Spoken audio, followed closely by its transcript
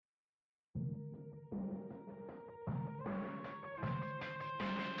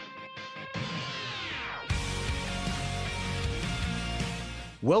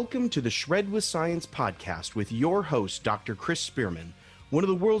Welcome to the Shred with Science podcast with your host, Dr. Chris Spearman, one of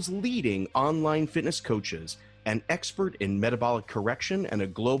the world's leading online fitness coaches, an expert in metabolic correction, and a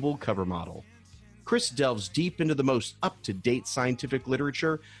global cover model. Chris delves deep into the most up-to-date scientific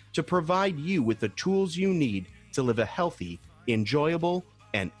literature to provide you with the tools you need to live a healthy, enjoyable,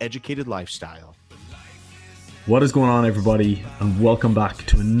 and educated lifestyle. What is going on, everybody, and welcome back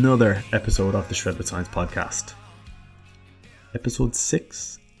to another episode of the Shred with Science podcast. Episode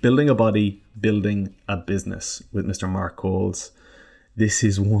 6, Building a Body, Building a Business with Mr. Mark Coles. This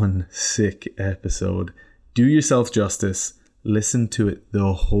is one sick episode. Do yourself justice. Listen to it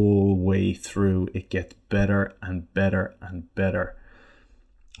the whole way through. It gets better and better and better.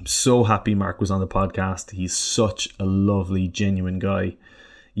 I'm so happy Mark was on the podcast. He's such a lovely, genuine guy.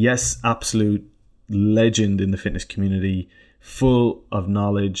 Yes, absolute legend in the fitness community, full of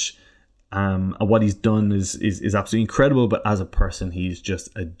knowledge. And what he's done is absolutely incredible, but as a person, he's just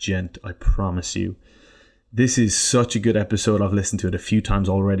a gent, I promise you. This is such a good episode. I've listened to it a few times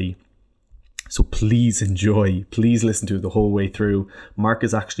already. So please enjoy. Please listen to it the whole way through. Mark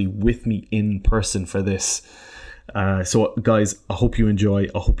is actually with me in person for this. So guys, I hope you enjoy.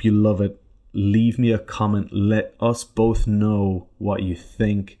 I hope you love it. Leave me a comment. Let us both know what you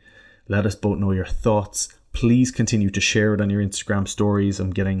think. Let us both know your thoughts. Please continue to share it on your Instagram stories.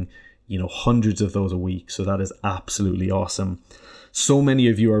 I'm getting hundreds of those a week. So that is absolutely awesome. So many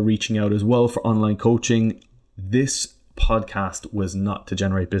of you are reaching out as well for online coaching. This podcast was not to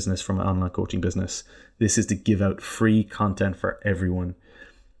generate business from an online coaching business. This is to give out free content for everyone.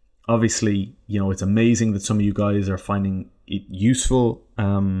 Obviously, it's amazing that some of you guys are finding it useful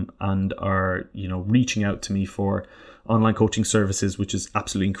and are, reaching out to me for online coaching services, which is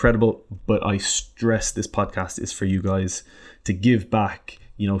absolutely incredible. But I stress this podcast is for you guys to give back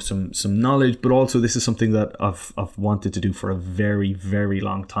some knowledge, but also this is something that I've wanted to do for a very, very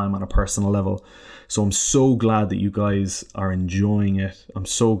long time on a personal level. So I'm so glad that you guys are enjoying it. I'm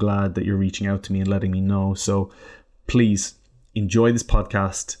so glad that you're reaching out to me and letting me know. So please enjoy this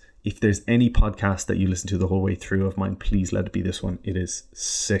podcast. If there's any podcast that you listen to the whole way through of mine, please let it be this one. It is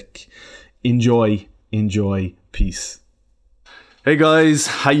sick. Enjoy. Peace. Hey guys,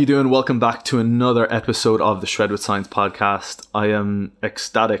 how you doing? Welcome back to another episode of the Shred with Science podcast. I am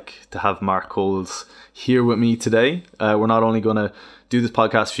ecstatic to have Mark Coles here with me today. We're not only going to do this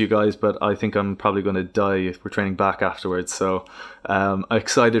podcast for you guys, but I think I'm probably going to die if we're training back afterwards. So I'm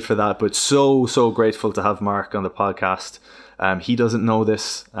excited for that, but so grateful to have Mark on the podcast. He doesn't know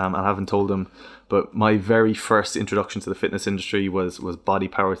this, I haven't told him, but my very first introduction to the fitness industry was Body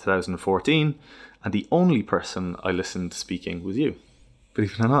Power 2014. And the only person I listened to speaking was you,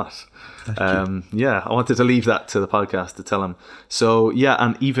 believe it or not. Yeah, I wanted to leave that to the podcast to tell him. So yeah,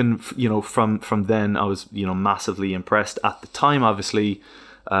 and even from then I was massively impressed. At the time, obviously,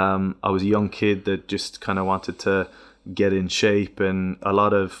 I was a young kid that just kind of wanted to get in shape, and a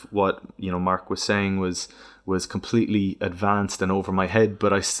lot of what Mark was saying was completely advanced and over my head,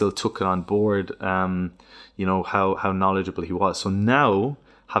 but I still took it on board. How knowledgeable he was. So now,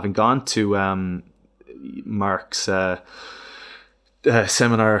 having gone to Mark's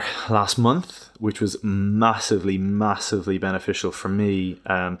seminar last month, which was massively beneficial for me,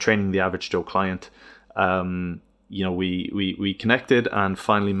 training the average Joe client, we connected and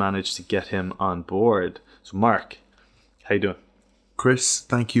finally managed to get him on board. So Mark, how you doing? Chris,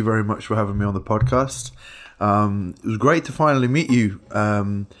 thank you very much for having me on the podcast. It was great to finally meet you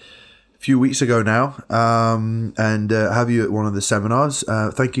few weeks ago now, and have you at one of the seminars.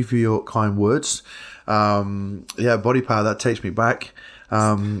 Thank you for your kind words. Body Power, that takes me back.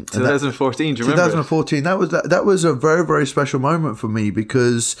 2014, do you remember? 2014, that was a very, very special moment for me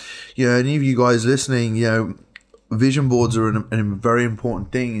because, any of you guys listening, vision boards are a very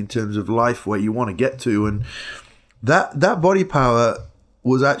important thing in terms of life, where you want to get to, and that Body Power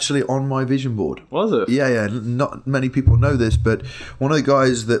was actually on my vision board. Was it? Yeah. Not many people know this, but one of the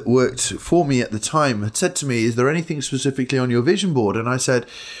guys that worked for me at the time had said to me, "Is there anything specifically on your vision board?" And I said,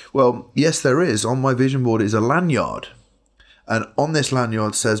 "Well, yes, there is. On my vision board is a lanyard. And on this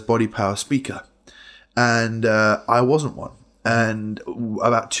lanyard says Body Power Speaker." And I wasn't one. And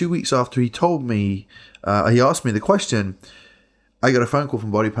about 2 weeks after he told me, he asked me the question, I got a phone call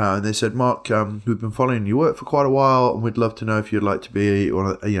from Body Power, and they said, "Mark, we've been following your work for quite a while, and we'd love to know if you'd like to be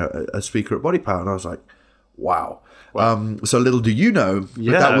a speaker at Body Power." And I was like, wow. So little do you know,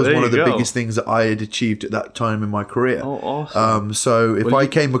 but that was one of the biggest things that I had achieved at that time in my career. Oh, awesome. So if I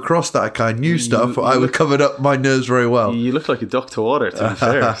came across that kind of new stuff, I would covered up my nerves very well. You look like a duck to water, to be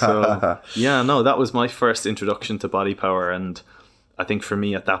fair. So that was my first introduction to Body Power, and I think for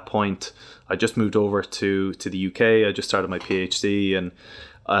me at that point, I just moved over to the UK. I just started my PhD, and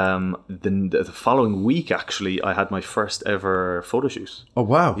the following week, actually, I had my first ever photo shoot. Oh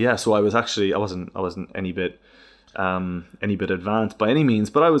wow! Yeah, so I wasn't any bit advanced by any means,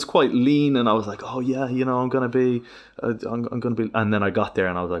 but I was quite lean, and I was like, oh yeah, I'm gonna be, and then I got there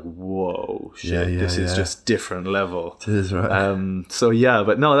and I was like, whoa, shit, this is just different level. It is, right. So yeah,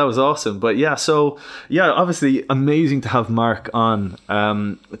 but no, that was awesome. But yeah, so yeah, obviously amazing to have Mark on.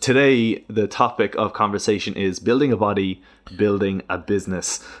 Today, the topic of conversation is building a body, building a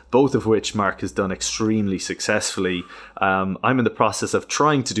business, both of which Mark has done extremely successfully. I'm in the process of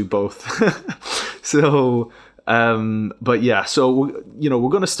trying to do both. So but yeah, so we're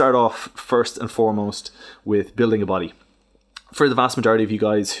going to start off first and foremost with building a body. For the vast majority of you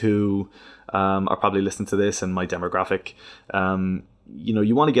guys who are probably listening to this and my demographic,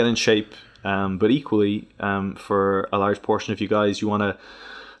 you want to get in shape, but equally for a large portion of you guys, you want to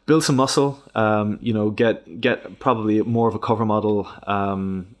build some muscle, get probably more of a cover model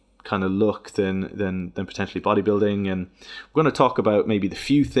kind of look than potentially bodybuilding. And we're going to talk about maybe the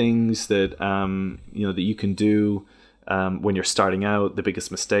few things that that you can do when you're starting out, the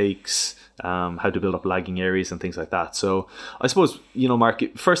biggest mistakes, how to build up lagging areas and things like that. So I suppose, Mark,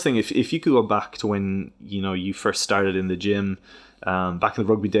 first thing, if you could go back to when you first started in the gym, back in the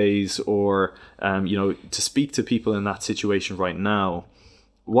rugby days, or to speak to people in that situation right now,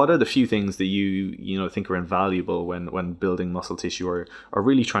 what are the few things that you think are invaluable when building muscle tissue or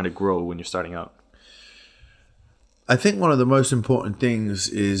really trying to grow when you're starting out? I think one of the most important things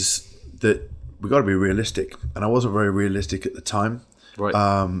is that we got to be realistic, and I wasn't very realistic at the time. Right.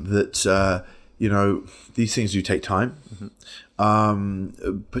 These things do take time.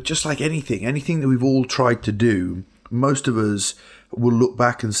 Mm-hmm. But just like anything that we've all tried to do, most of us will look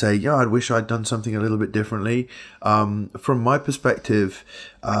back and say, yeah, I wish I'd done something a little bit differently. From my perspective,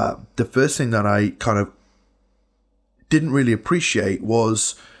 the first thing that I kind of didn't really appreciate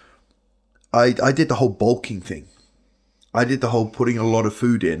was I did the whole bulking thing. I did the whole putting a lot of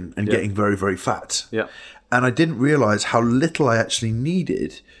food in and getting very, very fat. Yeah. And I didn't realize how little I actually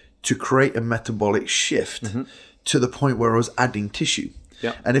needed to create a metabolic shift to the point where I was adding tissue.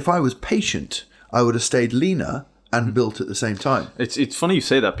 Yeah. And if I was patient, I would have stayed leaner and built at the same time. It's funny you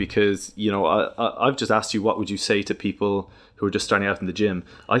say that, because I've just asked you, what would you say to people who are just starting out in the gym?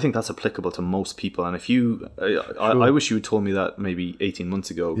 I think that's applicable to most people. And if I wish you had told me that maybe 18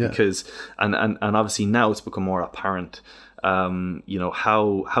 months ago, because and obviously now it's become more apparent,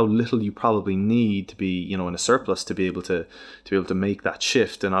 how little you probably need to be, in a surplus to be able to make that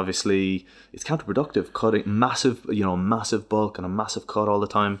shift. And obviously it's counterproductive cutting massive bulk and a massive cut all the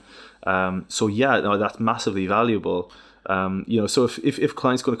time. So that's massively valuable. So if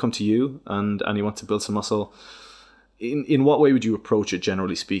client's going to come to you and you want to build some muscle, in what way would you approach it,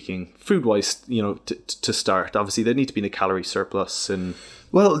 generally speaking, food wise, to start? Obviously they need to be in a calorie surplus. And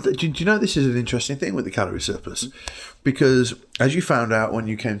well, do you know, this is an interesting thing with the calorie surplus, because as you found out when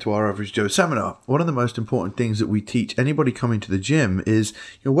you came to our Average Joe seminar, one of the most important things that we teach anybody coming to the gym is,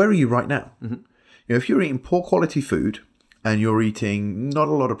 where are you right now? Mm-hmm. If you're eating poor quality food and you're eating not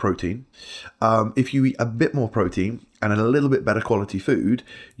a lot of protein, if you eat a bit more protein and a little bit better quality food,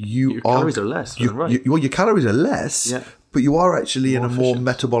 your calories are less. Right. Your calories are less, but you are actually in a more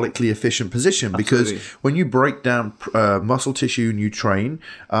metabolically efficient position. Absolutely. Because when you break down muscle tissue and you train,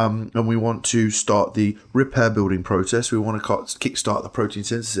 and we want to start the repair building process, we want to kickstart the protein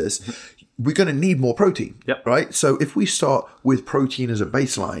synthesis, we're going to need more protein, right? So if we start with protein as a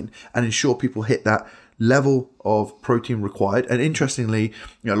baseline and ensure people hit that level of protein required, and interestingly,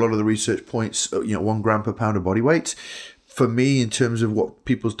 a lot of the research points, 1 gram per pound of body weight. For me, in terms of what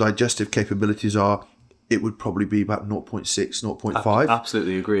people's digestive capabilities are, it would probably be about 0.6, 0.5.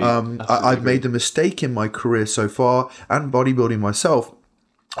 Absolutely agree. I've made the mistake in my career so far, and bodybuilding myself,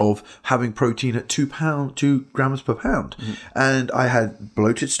 of having protein at 2 grams per pound. Mm-hmm. And I had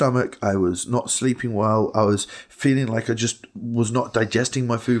bloated stomach. I was not sleeping well. I was feeling like I just was not digesting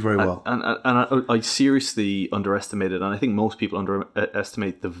my food very well. And I seriously underestimated, and I think most people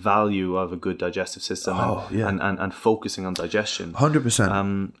underestimate the value of a good digestive system and focusing on digestion.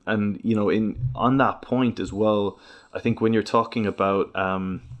 100%. And on that point as well, I think when you're talking about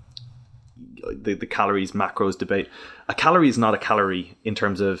the calories macros debate, a calorie is not a calorie in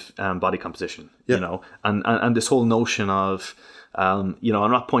terms of body composition, and this whole notion of I'm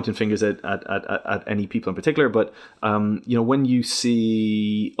not pointing fingers at any people in particular, but when you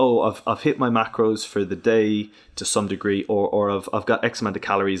see, I've hit my macros for the day to some degree, or I've got X amount of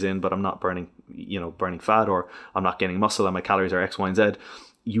calories in, but I'm not burning fat, or I'm not gaining muscle and my calories are X, Y, and Z.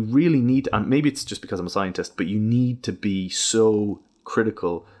 You really need, and maybe it's just because I'm a scientist, but you need to be so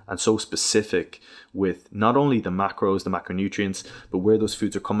critical and so specific with not only the macros, the macronutrients, but where those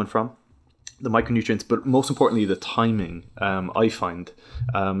foods are coming from, the micronutrients, but most importantly, the timing. I find,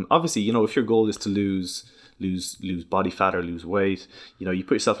 obviously, if your goal is to lose body fat or lose weight, you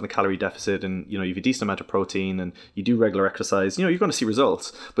put yourself in a calorie deficit and, you have a decent amount of protein and you do regular exercise, you're going to see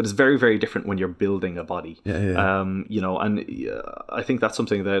results, but it's very, very different when you're building a body. And I think that's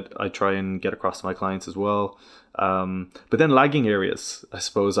something that I try and get across to my clients as well. But then lagging areas, I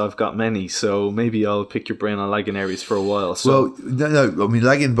suppose I've got many, so maybe I'll pick your brain on lagging areas for a while. So, well, no, I mean,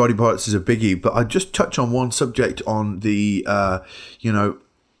 lagging body parts is a biggie, but I just touch on one subject on the,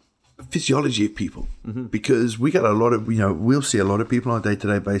 physiology of people, because we get a lot of, we'll see a lot of people on a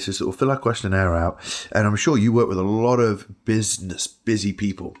day-to-day basis that will fill our questionnaire out, and I'm sure you work with a lot of busy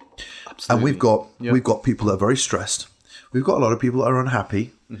people. Absolutely. And we've got people that are very stressed. We've got a lot of people that are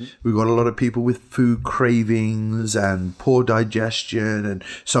unhappy. We've got a lot of people with food cravings and poor digestion, and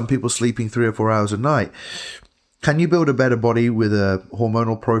some people sleeping 3 or 4 hours a night. Can you build a better body with a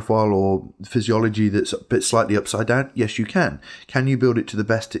hormonal profile or physiology that's a bit slightly upside down? Yes, you can. Can you build it to the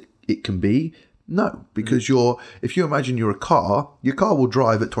best it can be? No, because if you imagine you're a car, your car will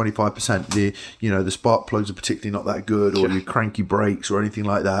drive at 25%. The spark plugs are particularly not that good, or your cranky brakes or anything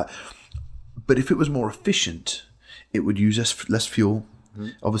like that. But if it was more efficient, it would use less fuel.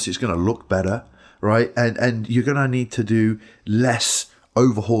 Obviously, it's going to look better, right? And you're going to need to do less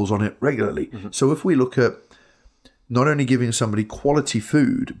overhauls on it regularly. So if we look at not only giving somebody quality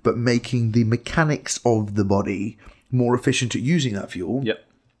food, but making the mechanics of the body more efficient at using that fuel,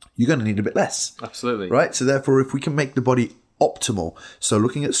 you're going to need a bit less. Absolutely. Right? So therefore, if we can make the body optimal, so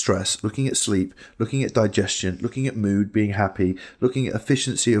looking at stress, looking at sleep, looking at digestion, looking at mood, being happy, looking at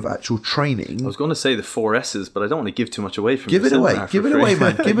efficiency of actual training. I was going to say the 4 S's, but I don't want to give too much away from Give it away, man. Give it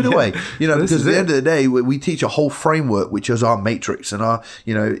away. Because at the end of the day, we teach a whole framework, which is our matrix and our,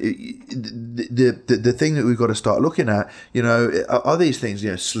 the thing that we've got to start looking at, are these things,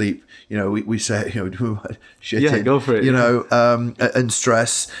 sleep, we say, shit, go for it. And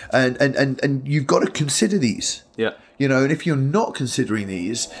stress, and you've got to consider these. Yeah. And if you're not considering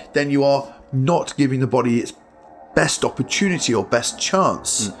these, then you are not giving the body its best opportunity or best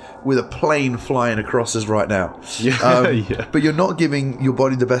chance with a plane flying across us right now. But you're not giving your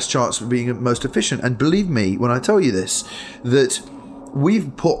body the best chance of being most efficient. And believe me, when I tell you this, that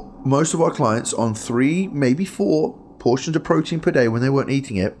we've put most of our clients on 3, maybe 4 portions of protein per day when they weren't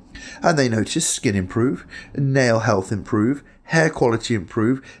eating it, and they notice skin improve, nail health improve, hair quality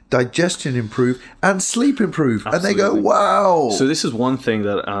improve, digestion improve, and sleep improve. Absolutely. And they go, wow. So this is one thing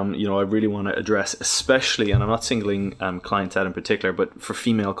that I really want to address, especially, and I'm not singling clients out in particular, but for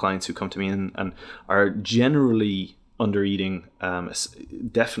female clients who come to me and are generally under eating,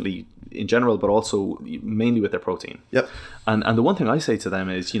 definitely in general, but also mainly with their protein. Yep. And the one thing I say to them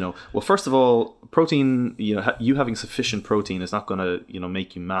is, well, first of all, protein, you having sufficient protein is not going to,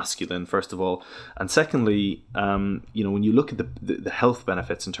 make you masculine, first of all. And secondly, when you look at the health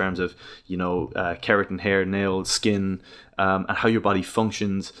benefits in terms of, keratin, hair, nails, skin, and how your body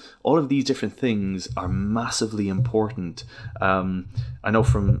functions, all of these different things are massively important. I know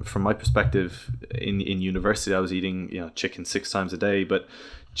from my perspective in university, I was eating, chicken 6 times a day, but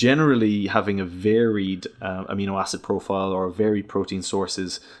generally having a varied amino acid profile or varied protein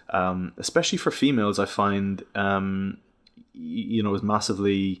sources, especially for females, I find is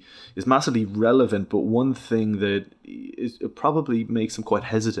massively relevant. But one thing that it probably makes them quite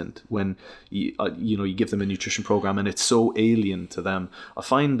hesitant when you give them a nutrition program and it's so alien to them. I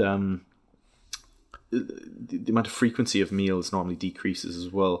find the amount of frequency of meals normally decreases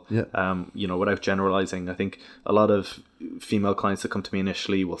as well. Without generalizing, I think a lot of female clients that come to me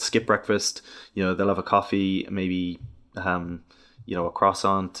initially will skip breakfast. They'll have a coffee, maybe a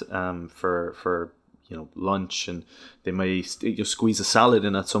croissant for lunch, and they may squeeze a salad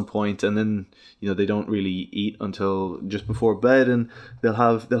in at some point, and then they don't really eat until just before bed, and they'll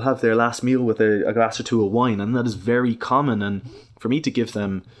have their last meal with a glass or 2 of wine, and that is very common. And for me to give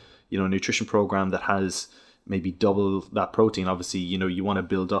them a nutrition program that has maybe double that protein, obviously, you want to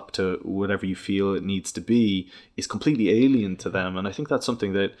build up to whatever you feel it needs to be, is completely alien to them. And I think that's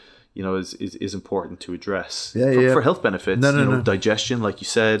something that, is important to address for health benefits, digestion, like you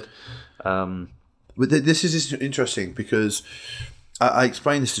said. But this is interesting because I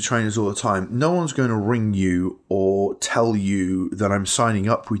explain this to trainers all the time. No one's going to ring you or tell you that I'm signing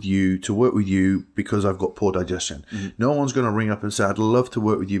up with you to work with you because I've got poor digestion. No one's going to ring up and say, I'd love to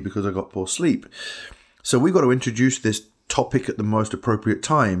work with you because I've got poor sleep. So we've got to introduce this topic at the most appropriate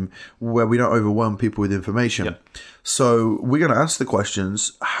time where we don't overwhelm people with information. Yep. So we're going to ask the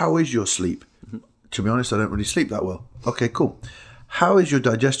questions, how is your sleep? To be honest, I don't really sleep that well. Okay, cool. how is your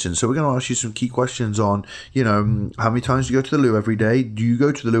digestion? So we're going to ask you some key questions on, how many times do you go to the loo every day? Do you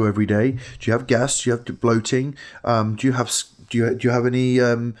go to the loo every day? Do you have gas? Do you have bloating? Do you have any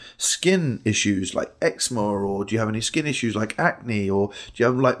skin issues like eczema, or do you have any skin issues like acne, or do you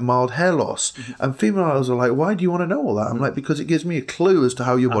have like mild hair loss? And females are like, why do you want to know all that? I'm like, because it gives me a clue as to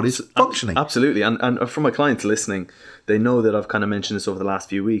how your body's functioning. Absolutely. And for my clients listening, they know that I've kind of mentioned this over the last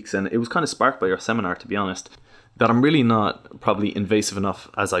few weeks, and it was kind of sparked by your seminar, to be honest, that I'm really not probably invasive enough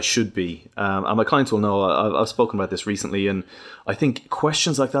as I should be. And my clients will know, I've spoken about this recently, and I think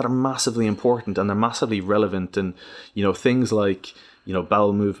questions like that are massively important, and they're massively relevant. And, things like,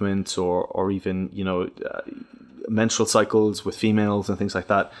 bowel movements or even, menstrual cycles with females and things like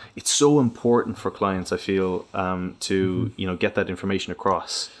that. It's so important for clients, I feel, to, get that information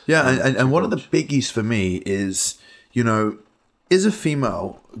across. Yeah. And one of the biggies for me is, is a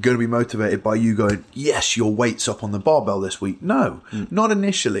female going to be motivated by you going, yes, your weight's up on the barbell this week? No, not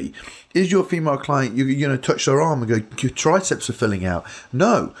initially. Is your female client, you're going to touch their arm and go, your triceps are filling out?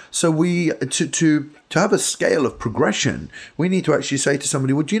 No. So we, to have a scale of progression, we need to actually say to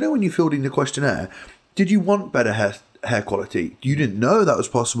somebody, well, do you know when you filled in the questionnaire, did you want better hair quality? You didn't know that was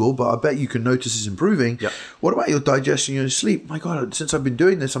possible, but I bet you can notice it's improving. Yep. What about your digestion, your sleep? My God, since I've been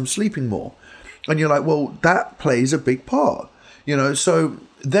doing this, I'm sleeping more. And you're like, well, that plays a big part. So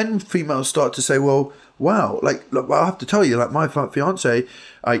then females start to say, well, wow, look, I have to tell you, like my fiance,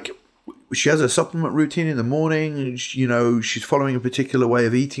 like she has a supplement routine in the morning. She's following a particular way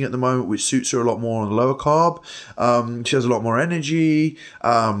of eating at the moment, which suits her a lot more on the lower carb. She has a lot more energy.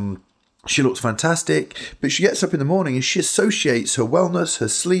 She looks fantastic, but she gets up in the morning and she associates her wellness, her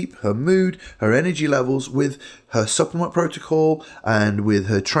sleep, her mood, her energy levels with her supplement protocol and with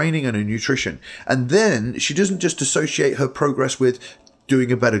her training and her nutrition. And then she doesn't just associate her progress with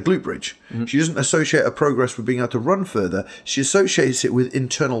doing a better glute bridge. Mm-hmm. She doesn't associate her progress with being able to run further. She associates it with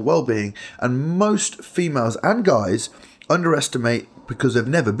internal well-being. And most females and guys underestimate, because they've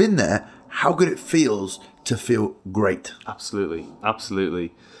never been there, how good it feels to feel great. Absolutely.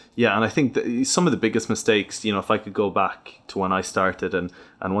 Yeah, and I think that some of the biggest mistakes, if I could go back to when I started, and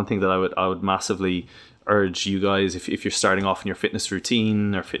one thing that I would massively urge you guys, if you're starting off in your fitness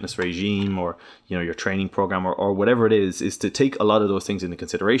routine or fitness regime, or your training program, or whatever it is to take a lot of those things into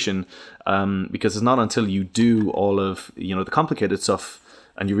consideration, because it's not until you do all of the complicated stuff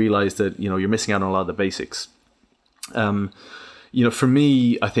and you realize that you're missing out on a lot of the basics. For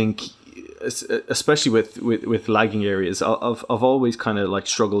me, I think, especially with lagging areas, I've always kind of like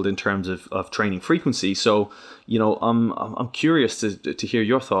struggled in terms of training frequency. So, I'm curious to hear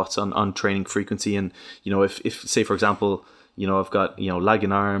your thoughts on training frequency. And, if say, for example, I've got,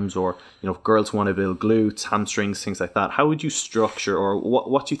 lagging arms, or, if girls want to build glutes, hamstrings, things like that, how would you structure, or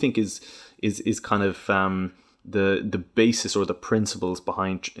what do you think is kind of, the basis or the principles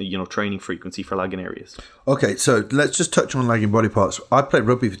behind training frequency for lagging areas? Okay, so let's just touch on lagging body parts. I played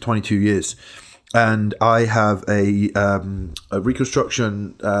rugby for 22 years, and I have a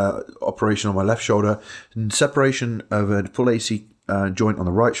reconstruction operation on my left shoulder, and separation of a full AC joint on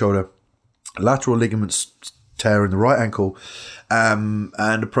the right shoulder, lateral ligaments tear in the right ankle, and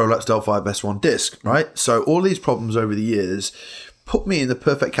a prolapsed L5 S1 disc. Right, so all these problems over the years put me in the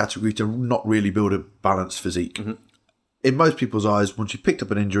perfect category to not really build a balanced physique. Mm-hmm. In most people's eyes, once you've picked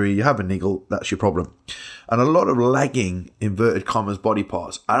up an injury, you have a niggle, that's your problem. And a lot of lagging, inverted commas, body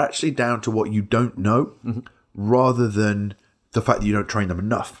parts are actually down to what you don't know, mm-hmm. rather than the fact that you don't train them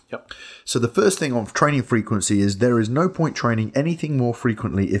enough. Yep. So the first thing on training frequency is there is no point training anything more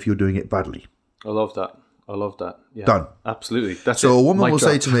frequently if you're doing it badly. I love that. Yeah. Done. Absolutely. That's so it. A woman Mic will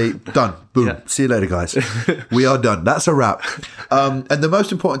drop. say to me, done, boom, yeah. See you later, guys. We are done. That's a wrap. And the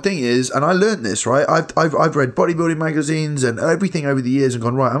most important thing is, and I learned this, right? I've read bodybuilding magazines and everything over the years and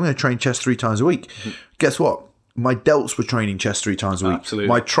gone, right, I'm going to train chest 3 times a week. Mm-hmm. Guess what? My delts were training chest 3 times a week. Absolutely.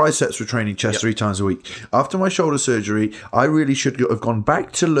 My triceps were training chest 3 times a week. After my shoulder surgery, I really should have gone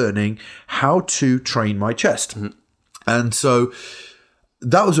back to learning how to train my chest. Mm-hmm. And so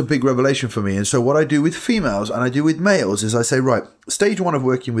that was a big revelation for me. And so what I do with females and I do with males is I say, right, stage 1 of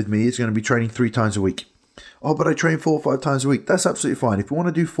working with me is going to be training 3 times a week. Oh, but I train 4 or 5 times a week. That's absolutely fine. If we want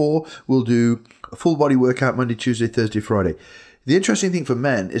to do 4, we'll do a full body workout Monday, Tuesday, Thursday, Friday. The interesting thing for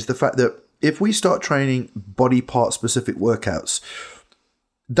men is the fact that if we start training body part specific workouts,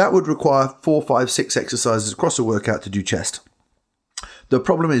 that would require 4, 5, 6 exercises across a workout to do chest. The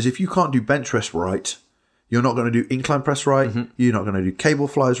problem is if you can't do bench rest right, You're not going to do incline press right. You're not going to do cable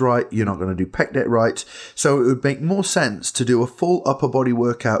flies right. You're not going to do pec deck right. So it would make more sense to do a full upper body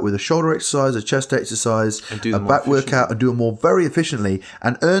workout with a shoulder exercise, a chest exercise, a back workout, and do them more very efficiently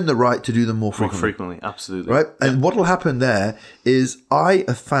and earn the right to do them more frequently. Absolutely. Right? And what will happen there is I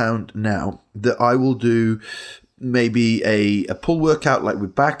have found now that I will do maybe a pull workout like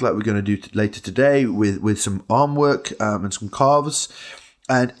with back, like we're going to do later today with some arm work and some calves.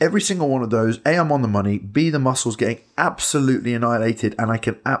 And every single one of those, A, I'm on the money, B, the muscle's getting absolutely annihilated and I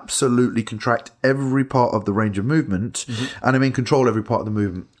can absolutely contract every part of the range of movement and I'm in control of every part of the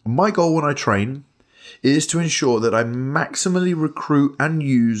movement. My goal when I train is to ensure that I maximally recruit and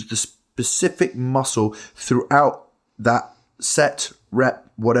use the specific muscle throughout that set,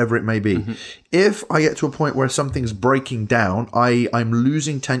 rep, whatever it may be. If I get to a point where something's breaking down, I'm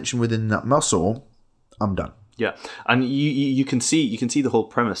losing tension within that muscle, I'm done. Yeah, and you can see the whole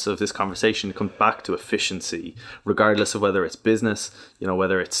premise of this conversation comes back to efficiency, regardless of whether it's business,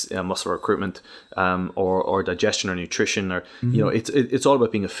 whether it's muscle recruitment, or digestion or nutrition, or it's all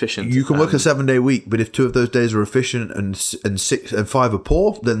about being efficient. You can work a 7-day week, but if 2 of those days are efficient and 6 and 5 are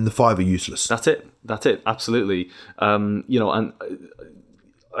poor, then the 5 are useless. That's it. Absolutely. And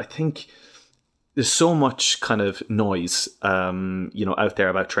I think there's so much kind of noise, out there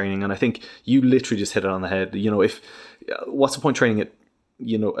about training, and I think you literally just hit it on the head. What's the point training it,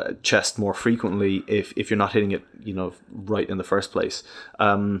 chest more frequently if you're not hitting it, right in the first place?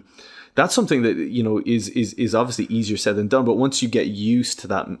 That's something that is obviously easier said than done. But once you get used to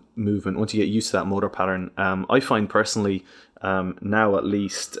that movement, once you get used to that motor pattern, I find personally now at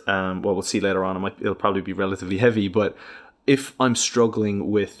least, we'll see later on. It'll probably be relatively heavy, but if I'm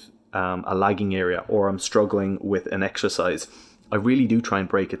struggling with a lagging area or I'm struggling with an exercise, I really do try and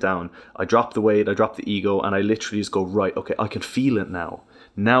break it down. I drop the weight, I drop the ego, and I literally just go, right, okay, I can feel it now.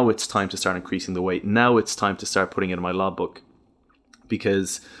 Now it's time to start increasing the weight. Now it's time to start putting it in my logbook.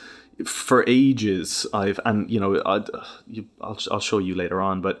 Because for ages I'll show you later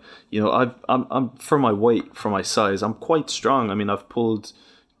on, but I'm for my weight, for my size, I'm quite strong. I mean, I've pulled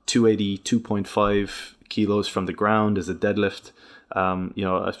 2.5 kilos from the ground as a deadlift. I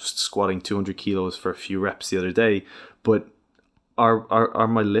was squatting 200 kilos for a few reps the other day, but are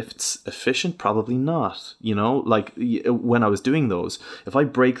my lifts efficient? Probably not. Like when I was doing those, if I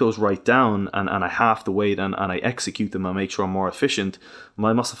break those right down and I half the weight and I execute them and make sure I'm more efficient,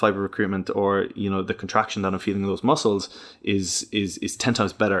 my muscle fiber recruitment or the contraction that I'm feeling in those muscles is 10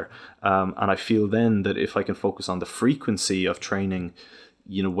 times better. And I feel then that if I can focus on the frequency of training,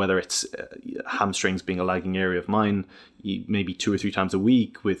 whether it's hamstrings being a lagging area of mine, maybe 2 or 3 times a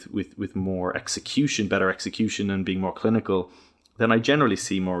week with more execution, better execution, and being more clinical, then I generally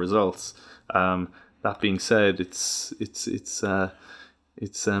see more results. That being said, it's easier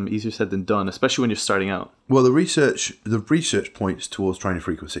said than done, especially when you're starting out. Well, the research points towards training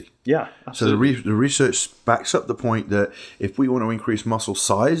frequency. Yeah, absolutely. So the research backs up the point that if we want to increase muscle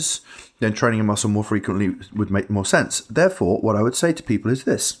size, then training a muscle more frequently would make more sense. Therefore, what I would say to people is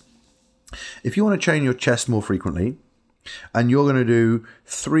this. If you want to train your chest more frequently, and you're going to do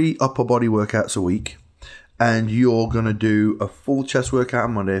 3 upper body workouts a week, and you're going to do a full chest workout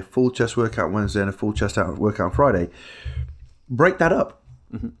on Monday, a full chest workout on Wednesday, and a full chest workout on Friday, break that up.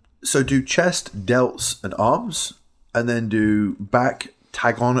 So do chest, delts, and arms, and then do back,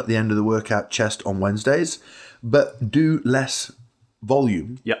 tag on at the end of the workout, chest on Wednesdays, but do less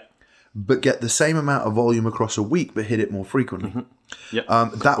volume. Yep. But get the same amount of volume across a week, but hit it more frequently. Yep.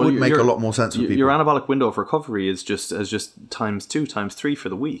 That would make a lot more sense for people. Your anabolic window of recovery is just times 2, times 3 for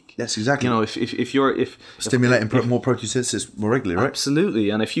the week. Yes, exactly. If you're stimulating more protein synthesis more regularly, right? Absolutely.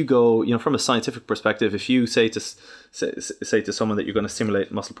 And if you go, from a scientific perspective, if you say to someone that you're going to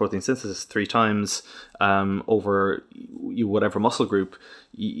stimulate muscle protein synthesis 3 times over whatever muscle group,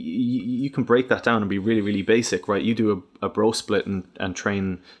 you can break that down and be really, really basic, right? You do a bro split and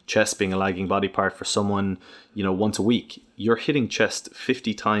train chest being a lagging body part for someone, once a week. You're hitting chest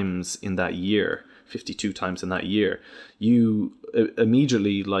 50 times in that year, 52 times in that year. You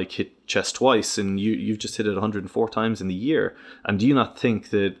immediately hit chest twice, and you've just hit it 104 times in the year. And do you not think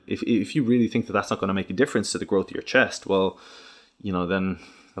that if you really think that that's not going to make a difference to the growth of your chest, well, then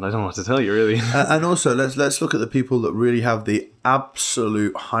I don't know what to tell you, really. And also, let's look at the people that really have the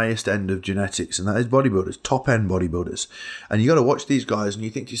absolute highest end of genetics, and that is bodybuilders, top-end bodybuilders. And you got to watch these guys, and you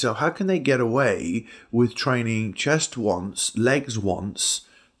think to yourself, how can they get away with training chest once, legs once,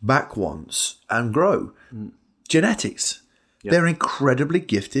 back once, and grow? Genetics. Yep. They're incredibly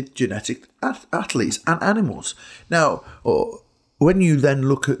gifted genetic athletes and animals. Now, when you then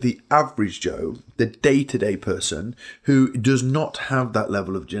look at the average Joe, the day-to-day person who does not have that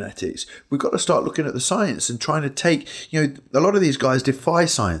level of genetics, we've got to start looking at the science and trying to take, a lot of these guys defy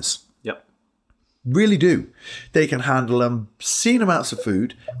science. Yep. Really do. They can handle obscene amounts of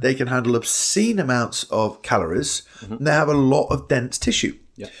food. They can handle obscene amounts of calories. And they have a lot of dense tissue.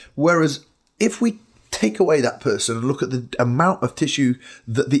 Yep. Whereas if we take away that person and look at the amount of tissue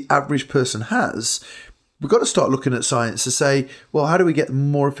that the average person has, we've got to start looking at science to say, well, how do we get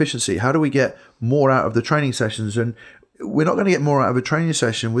more efficiency? How do we get more out of the training sessions? And we're not going to get more out of a training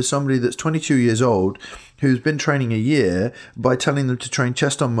session with somebody that's 22 years old who's been training a year by telling them to train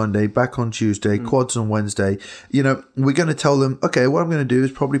chest on Monday, back on Tuesday, quads on Wednesday. We're going to tell them, okay, what I'm going to do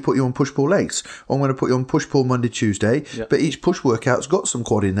is probably put you on push-pull legs. Or I'm going to put you on push-pull Monday, Tuesday. Yep. But each push workout's got some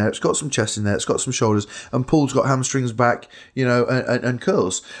quad in there. It's got some chest in there. It's got some shoulders. And pull's got hamstrings, back, and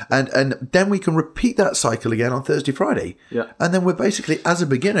curls. And then we can repeat that cycle again on Thursday, Friday. Yeah. And then we're basically, as a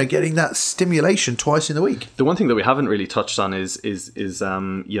beginner, getting that stimulation twice in the week. The one thing that we haven't really touched on is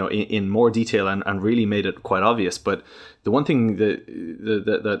in more detail and really made it quite obvious, but the one thing that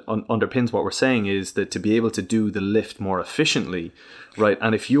underpins what we're saying is that to be able to do the lift more efficiently, right?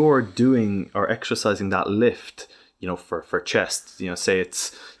 And if you're doing or exercising that lift, for chest, say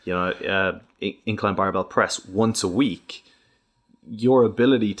it's incline barbell press once a week, your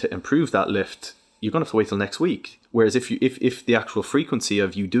ability to improve that lift, you're going to have to wait till next week. Whereas if the actual frequency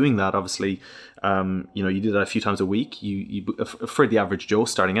of you doing that, obviously, you do that a few times a week, you for the average Joe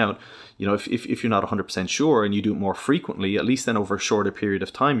starting out, if you're not 100% sure and you do it more frequently, at least then over a shorter period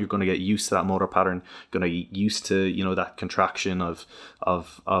of time, you're going to get used to that motor pattern, going to get used to, that contraction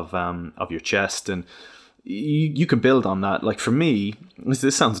of your chest, and you can build on that. Like for me,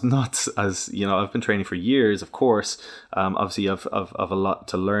 this sounds nuts, as I've been training for years, of course. Obviously I've a lot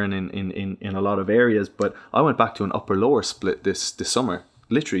to learn in a lot of areas, but I went back to an upper lower split this summer,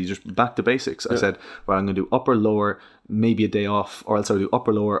 literally just back to basics. Yeah. I said, well, I'm going to do upper lower, maybe a day off, or else I'll do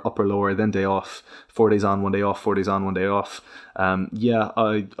upper lower, then day off, 4 days on, 1 day off, 4 days on, 1 day off. In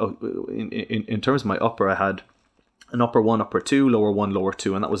terms of my upper, I had an upper 1, upper 2, lower 1, lower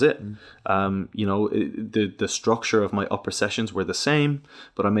 2, and that was it. The structure of my upper sessions were the same,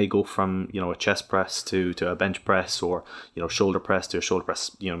 but I may go from a chest press to a bench press, or shoulder press to a shoulder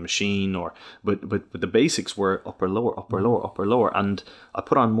press machine, but the basics were upper lower, upper lower, upper lower, and I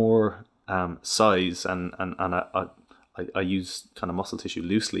put on more size and I use kind of muscle tissue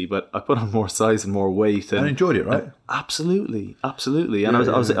loosely, but I put on more size and more weight, and enjoyed it, right? Absolutely. And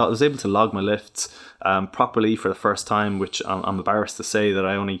I was able to log my lifts properly for the first time, which I'm embarrassed to say that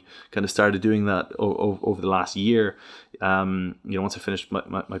I only kind of started doing that over the last year. Once I finished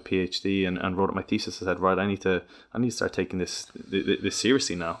my PhD and wrote up my thesis, I said, right, I need to start taking this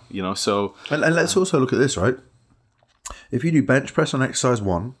seriously now. So and let's also look at this, right? If you do bench press on exercise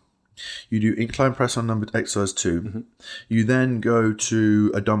 1. You do incline press on exercise 2. You then go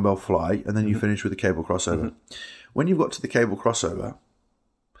to a dumbbell fly, and then you finish with a cable crossover. When you've got to the cable crossover,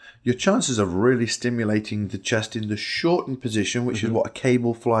 your chances of really stimulating the chest in the shortened position, which is what a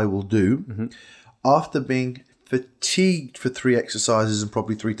cable fly will do, after being fatigued for 3 exercises and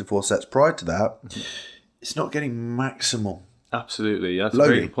probably 3 to 4 sets prior to that, it's not getting maximal. Absolutely, that's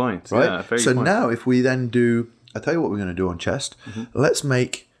loading, a very good point. Right? Yeah, very so good point. Now if we then do, I'll tell you what we're going to do on chest. Let's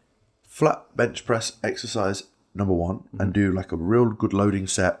make flat bench press exercise number 1 and do like a real good loading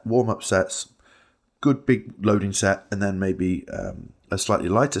set, warm-up sets, good big loading set, and then maybe a slightly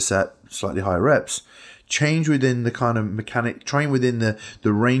lighter set, slightly higher reps. Change within the kind of mechanic, train within the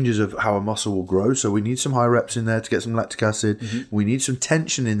ranges of how a muscle will grow. So we need some high reps in there to get some lactic acid. We need some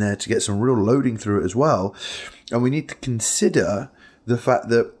tension in there to get some real loading through it as well. And we need to consider the fact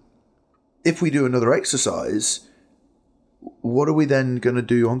that if we do another exercise, what are we then going to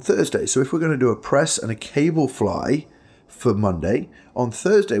do on Thursday? So if we're going to do a press and a cable fly for Monday, on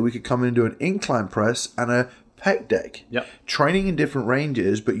Thursday we could come in and do an incline press and a pec deck. Yep. Training in different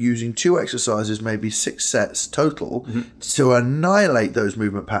ranges, but using 2 exercises, maybe 6 sets total, to annihilate those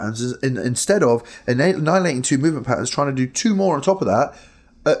movement patterns, instead of annihilating 2 movement patterns, trying to do 2 more on top of that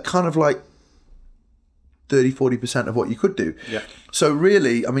at kind of like 30-40% of what you could do. Yeah. So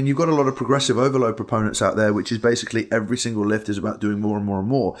really, I mean, you've got a lot of progressive overload proponents out there, which is basically every single lift is about doing more and more and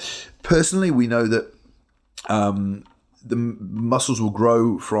more. Personally, we know that the muscles will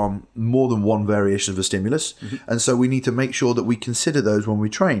grow from more than one variation of a stimulus. And so we need to make sure that we consider those when we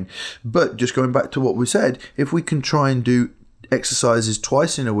train. But just going back to what we said, if we can try and do exercises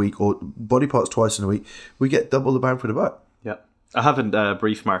twice in a week or body parts twice in a week, we get double the bang for the buck. Yeah. I haven't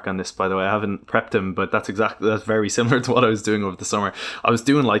briefed Mark on this, by the way. I haven't prepped him, but that's very similar to what I was doing over the summer. I was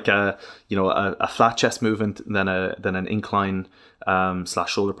doing like a flat chest movement, then an incline /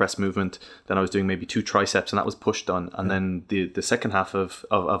 shoulder press movement. Then I was doing maybe 2 triceps, and that was push done. And then the second half of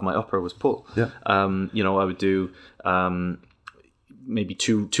my upper was pull. Yeah. I would do maybe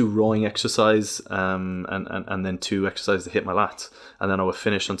two rowing exercise, and then 2 exercises to hit my lats, and then I would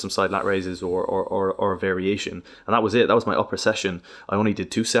finish on some side lat raises or a variation, and that was it. That was my upper session. I only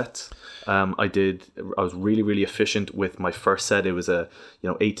did 2 sets. I was really, really efficient with my first set. It was a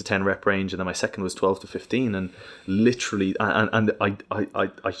 8 to 10 rep range, and then my second was 12 to 15, and literally, and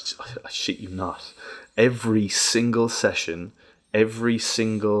I shit you not, every single session, every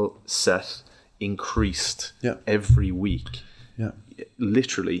single set increased every week. Yeah.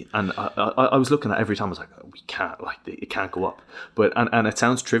 Literally, and I was looking at every time. I was like, we can't, it can't go up. But and it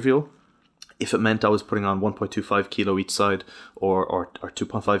sounds trivial. If it meant I was putting on 1.25 kilo each side or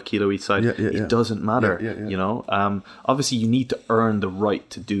 2.5 kilo each side, it doesn't matter. Obviously, you need to earn the right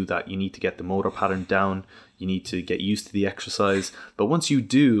to do that. You need to get the motor pattern down. You need to get used to the exercise. But once you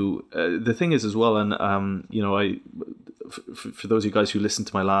do, the thing is as well, and for those of you guys who listened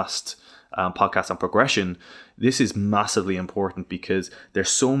to my last podcast on progression, this is massively important because there's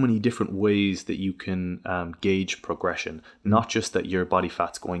so many different ways that you can gauge progression. Not just that your body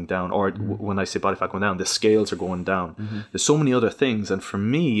fat's going down, or when I say body fat going down, the scales are going down. There's so many other things, and for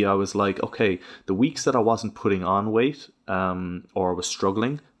me, I was like, okay, the weeks that I wasn't putting on weight or was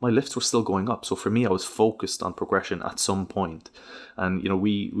struggling, my lifts were still going up. So for me, I was focused on progression at some point. And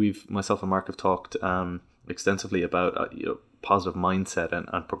we've myself and Mark have talked extensively about positive mindset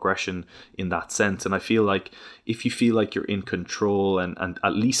and progression in that sense. And I feel like if you feel like you're in control and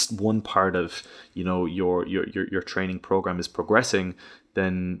at least one part of your training program is progressing,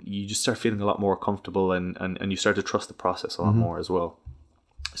 then you just start feeling a lot more comfortable and you start to trust the process a lot more as well.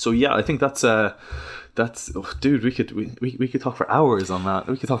 So yeah, I think that's dude, we could talk for hours on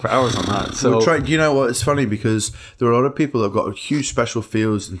that. So we'll try. You know what? It's funny because there are a lot of people that have got huge special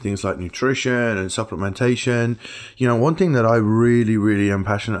fields in things like nutrition and supplementation. One thing that I really, really am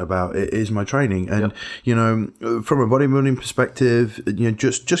passionate about is my training, and from a bodybuilding perspective,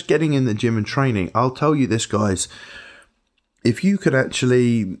 just getting in the gym and training. I'll tell you this, guys. If you could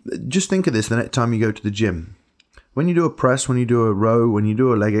actually just think of this the next time you go to the gym. When you do a press, when you do a row, when you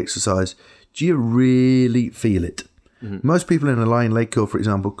do a leg exercise, do you really feel it? Most people in a lying leg curl, for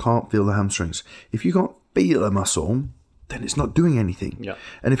example, can't feel the hamstrings. If you can't feel a muscle, then it's not doing anything. Yeah.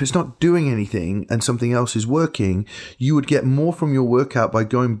 And if it's not doing anything and something else is working, you would get more from your workout by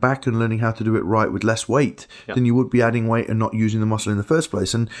going back and learning how to do it right with less weight than you would be adding weight and not using the muscle in the first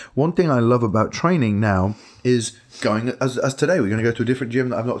place. And one thing I love about training now is going, as today, we're going to go to a different gym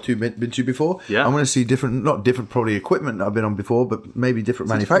that I've not been to before. Yeah. I'm going to see not different probably equipment that I've been on before, but maybe different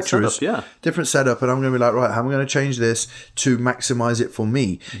manufacturers. Different setup. And I'm going to be like, right, how am I going to change this to maximize it for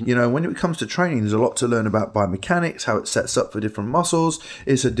me? When it comes to training, there's a lot to learn about biomechanics, how it sets up for different muscles.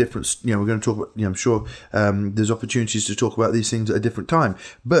 It's a different, we're going to talk about, I'm sure there's opportunities to talk about these things at a different time.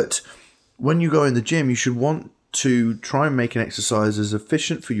 But when you go in the gym, you should want to try and make an exercise as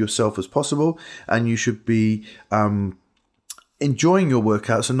efficient for yourself as possible, and you should be enjoying your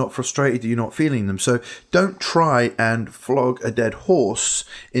workouts and not frustrated that you're not feeling them. So don't try and flog a dead horse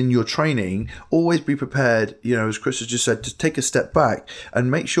in your training. Always be prepared, as Chris has just said, to take a step back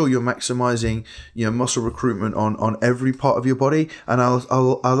and make sure you're maximizing muscle recruitment on every part of your body. And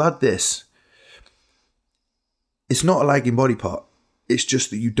I'll add this. It's not a lagging body part. It's just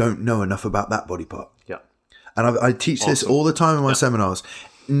that you don't know enough about that body part. Yeah. And I teach this all the time in my seminars.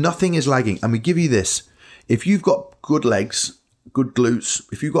 Nothing is lagging. And we give you this. If you've got good legs, good glutes,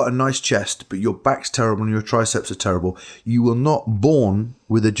 if you've got a nice chest, but your back's terrible and your triceps are terrible, you will not born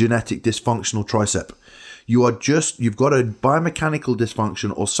with a genetic dysfunctional tricep. You've got a biomechanical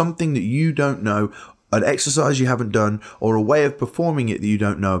dysfunction or something that you don't know, an exercise you haven't done, or a way of performing it that you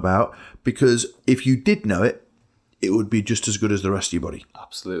don't know about. Because if you did know it, it would be just as good as the rest of your body.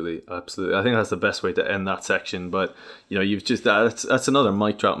 Absolutely. I think that's the best way to end that section. But you've just that's another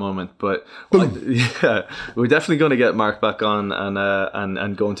mic drop moment. But we're definitely going to get Mark back on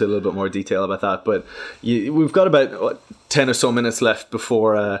and go into a little bit more detail about that. But we've got about 10 or so minutes left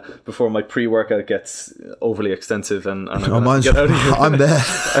before my pre-workout gets overly extensive and I'm going to get out of here.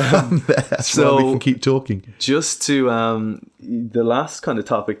 I'm there. So we can keep talking. Just to the last kind of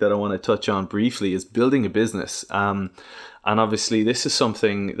topic that I want to touch on briefly is building a business. And obviously this is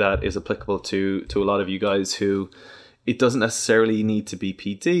something that is applicable to a lot of you guys who it doesn't necessarily need to be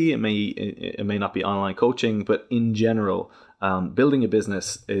PT. It may not be online coaching, but in general, building a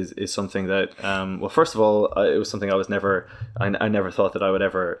business is something that, well, first of all, it was something I never thought that I would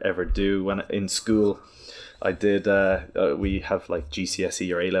ever do. When in school, I did, we have like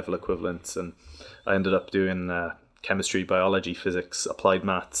GCSE or A-level equivalents, and I ended up doing chemistry, biology, physics, applied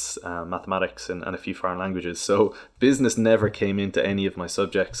maths, mathematics, and a few foreign languages. So business never came into any of my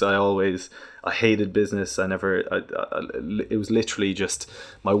subjects. I hated business. It was literally just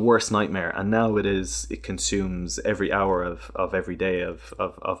my worst nightmare. And now it consumes every hour of every day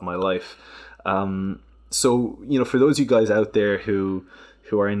of my life. So, for those of you guys out there who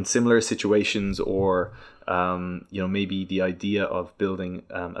are in similar situations, or maybe the idea of building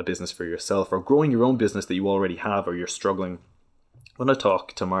a business for yourself, or growing your own business that you already have, or you're struggling, when I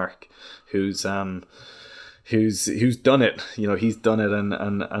talk to Mark, who's done it, he's done it,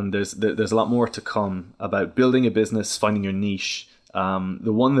 and there's a lot more to come about building a business, finding your niche.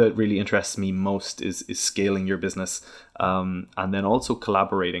 The one that really interests me most is scaling your business, and then also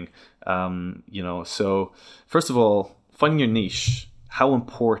collaborating. So first of all, finding your niche. How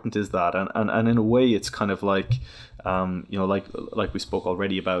important is that? And in a way, it's kind of like, like we spoke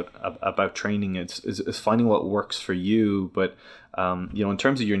already about training. It's finding what works for you. But in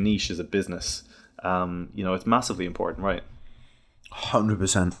terms of your niche as a business, it's massively important, right?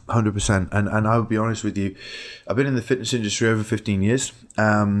 100%. And I would be honest with you, I've been in the fitness industry over 15 years,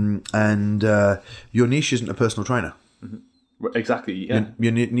 and your niche isn't a personal trainer. Mm-hmm. Exactly. Yeah.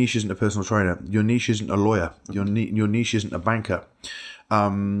 Your niche isn't a personal trainer. Your niche isn't a lawyer. Your niche isn't a banker.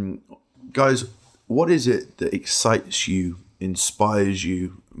 Guys, what is it that excites you, inspires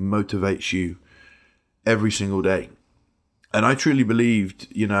you, motivates you every single day? And I truly believed,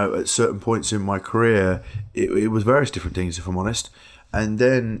 at certain points in my career, it was various different things, if I'm honest. And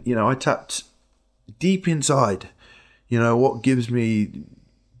then, I tapped deep inside, what gives me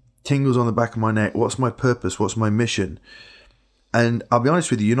tingles on the back of my neck? What's my purpose? What's my mission? And I'll be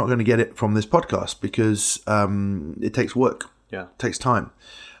honest with you, you're not going to get it from this podcast, because it takes work. Yeah. It takes time.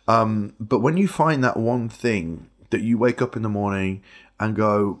 But when you find that one thing that you wake up in the morning and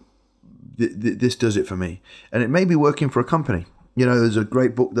go, this does it for me. And it may be working for a company. There's a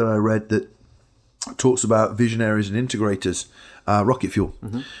great book that I read that talks about visionaries and integrators, Rocket Fuel.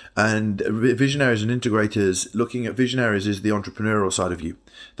 Mm-hmm. And visionaries and integrators, looking at visionaries is the entrepreneurial side of you.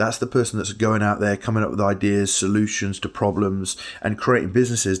 That's the person that's going out there, coming up with ideas, solutions to problems, and creating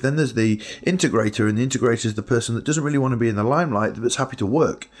businesses. Then there's the integrator, and the integrator is the person that doesn't really want to be in the limelight, but is happy to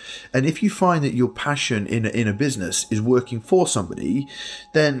work. And if you find that your passion in a business is working for somebody,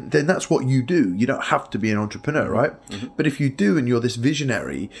 then that's what you do. You don't have to be an entrepreneur, right? Mm-hmm. But if you do, and you're this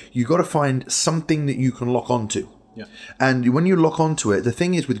visionary, you got to find something that you can lock onto. Yeah. And when you lock onto it, the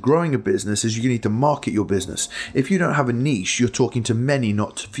thing is with growing a business is you need to market your business. If you don't have a niche, you're talking to many,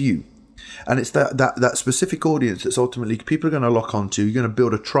 not few. And it's that specific audience that's ultimately people are going to lock onto. You're going to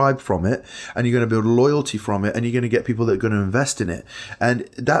build a tribe from it, and you're going to build loyalty from it, and you're going to get people that are going to invest in it. And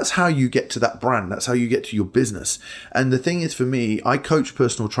that's how you get to that brand. That's how you get to your business. And the thing is, for me, I coach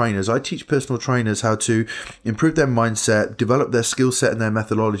personal trainers. I teach personal trainers how to improve their mindset, develop their skill set and their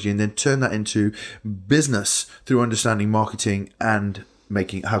methodology, and then turn that into business through understanding marketing and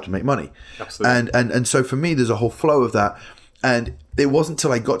how to make money. Absolutely. And so for me, there's a whole flow of that. And it wasn't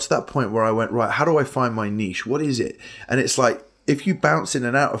until I got to that point where I went, right, how do I find my niche? What is it? And it's like, if you bounce in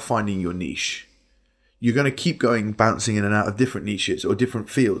and out of finding your niche, you're going to keep bouncing in and out of different niches or different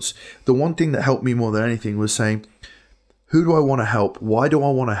fields. The one thing that helped me more than anything was saying, who do I want to help? Why do I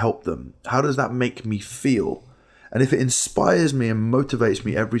want to help them? How does that make me feel? And if it inspires me and motivates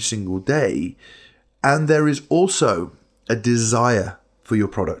me every single day, and there is also a desire for your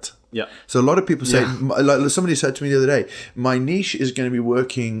product. Yeah. So a lot of people say, like somebody said to me the other day, my niche is going to be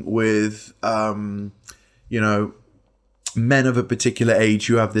working with, men of a particular age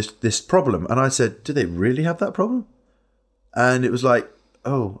who have this problem. And I said, do they really have that problem? And it was like,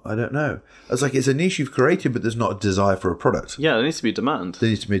 oh, I don't know. I was like, it's a niche you've created, but there's not a desire for a product. Yeah, there needs to be demand. There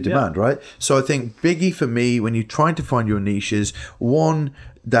needs to be a demand, right? So I think biggie for me, when you're trying to find your niche is, one,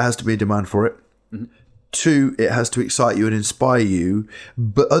 there has to be a demand for it. Mm-hmm. Two, it has to excite you and inspire you.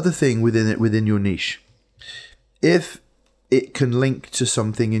 But other thing within your niche, if it can link to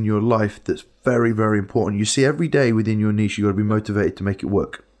something in your life that's very, very important. You see, every day within your niche, you've got to be motivated to make it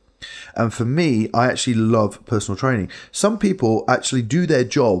work. And for me, I actually love personal training. Some people actually do their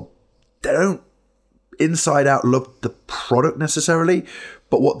job. They don't inside out love the product necessarily,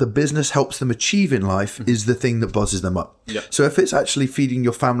 but what the business helps them achieve in life is the thing that buzzes them up. Yep. So if it's actually feeding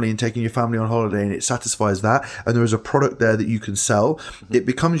your family and taking your family on holiday and it satisfies that, and there is a product there that you can sell, it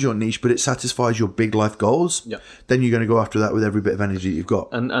becomes your niche, but it satisfies your big life goals, then you're going to go after that with every bit of energy you've got.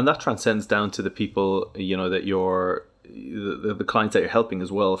 And that transcends down to the people, that you're the clients that you're helping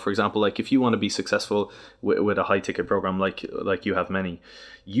as well. For example, like if you want to be successful with a high ticket program, like you have many,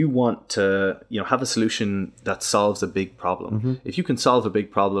 you want to, have a solution that solves a big problem. If you can solve a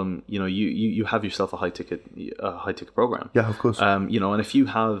big problem, you have yourself a high ticket program. Yeah, of course. And if you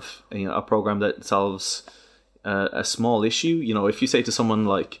have a program that solves a small issue, if you say to someone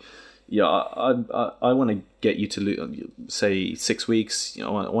like, I want to get you to lose, say 6 weeks, I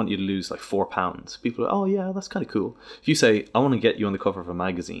want you to lose like 4 pounds. People are, oh yeah, that's kind of cool. If you say, I want to get you on the cover of a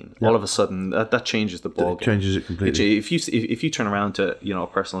magazine, all of a sudden that changes the ball game. Changes it completely. If you turn around to, a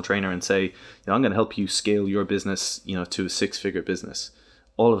personal trainer and say, I'm going to help you scale your business, to a 6-figure business,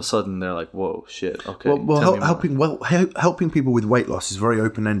 all of a sudden they're like, whoa, shit, okay. Helping people with weight loss is very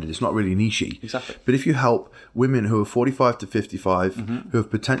open-ended. It's not really niche-y. Exactly. But if you help women who are 45 to 55, who are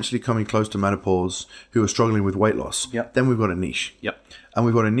potentially coming close to menopause, who are struggling with weight loss, then we've got a niche. Yep. And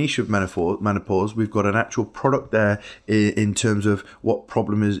we've got a niche of menopause. We've got an actual product there in terms of what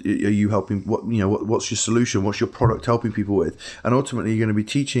problem are you helping? What's your solution? What's your product helping people with? And ultimately, you're going to be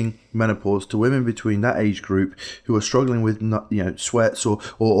teaching menopause to women between that age group who are struggling with sweats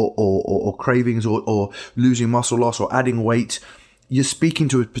or cravings or losing muscle loss or adding weight. You're speaking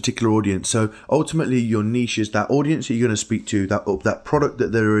to a particular audience. So ultimately, your niche is that audience that you're going to speak to, that product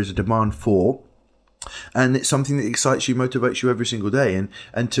that there is a demand for. And it's something that excites you, motivates you every single day.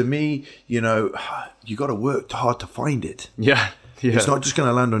 And to me, you got to work hard to find it. Yeah. It's not just going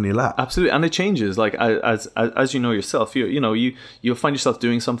to land on your lap. Absolutely. And it changes. Like as you know yourself, you'll find yourself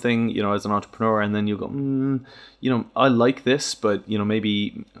doing something, as an entrepreneur, and then you'll go, I like this, but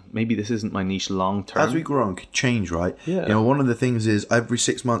maybe this isn't my niche long term. As we grow and change, right? Yeah. One of the things is every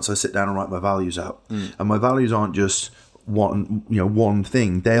 6 months I sit down and write my values out. And my values aren't just one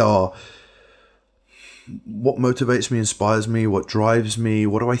thing. They are what motivates me, inspires me, what drives me,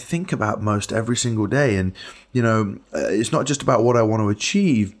 what do I think about most every single day. And it's not just about what I want to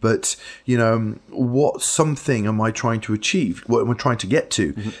achieve, but what something am I trying to achieve, what am I trying to get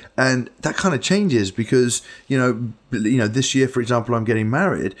to? And that kind of changes because this year, for example, I'm getting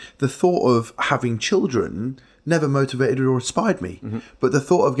married. The thought of having children never motivated or inspired me, but the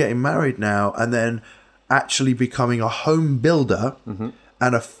thought of getting married now and then actually becoming a home builder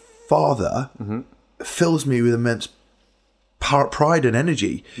and a father fills me with immense pride and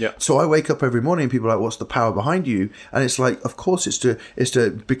energy. Yeah. So I wake up every morning and people are like, what's the power behind you? And it's like, of course, it's to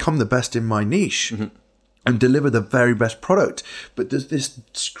become the best in my niche and deliver the very best product. But there's this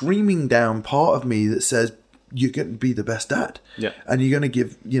screaming down part of me that says, you're going to be the best dad. Yeah. And you're going to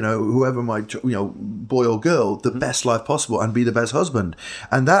give, whoever my, boy or girl, the best life possible and be the best husband.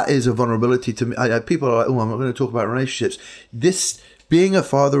 And that is a vulnerability to me. People are like, oh, I'm not going to talk about relationships. Being a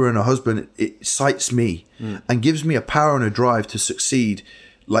father and a husband, it excites me and gives me a power and a drive to succeed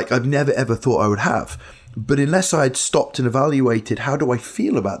like I've never, ever thought I would have. But unless I'd stopped and evaluated how do I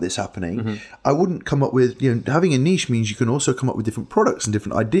feel about this happening, I wouldn't come up with, having a niche means you can also come up with different products and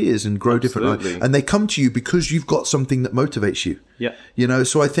different ideas and grow different. And they come to you because you've got something that motivates you. Yeah.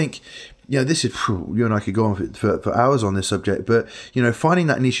 So I think, this is, you and I could go on for hours on this subject, but, finding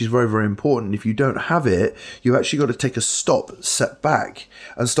that niche is very, very important. If you don't have it, you've actually got to take a step back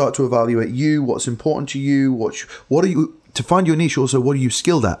and start to evaluate what's important to you, what are you, to find your niche also, what are you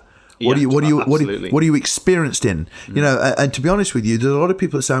skilled at? What are you experienced in? And to be honest with you, there's a lot of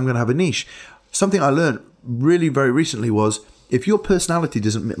people that say I'm going to have a niche. Something I learned really very recently was if your personality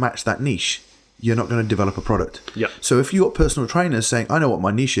doesn't match that niche, you're not going to develop a product. Yeah. So if you've got personal trainers saying, I know what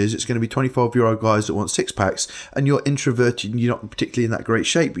my niche is, it's going to be 25-year-old guys that want 6-packs, and you're introverted and you're not particularly in that great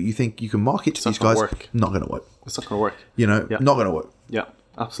shape, but you think you can market to these guys, not going to work. It's not going to work. Not going to work. Yeah,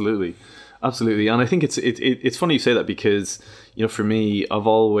 absolutely. Absolutely. And I think it's funny you say that because, for me, I've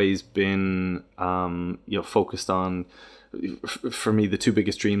always been, focused on, for me, the two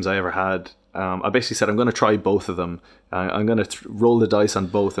biggest dreams I ever had. I basically said, I'm going to try both of them. I'm going to roll the dice on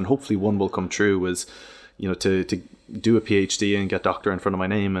both and hopefully one will come true was, to do a PhD and get doctor in front of my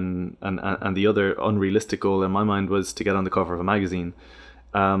name. And the other unrealistic goal in my mind was to get on the cover of a magazine.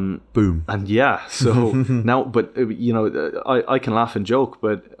 Boom. And so now, but I can laugh and joke,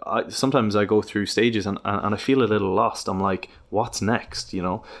 but sometimes I go through stages and I feel a little lost. I'm like, what's next?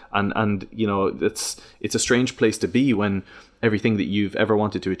 And it's a strange place to be when everything that you've ever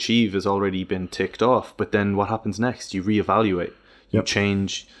wanted to achieve has already been ticked off. But then what happens next? You reevaluate, you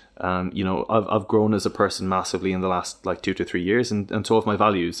change. I've grown as a person massively in the last 2 to 3 years, and so have my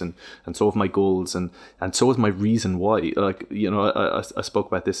values, and so have my goals, and so is my reason why. I spoke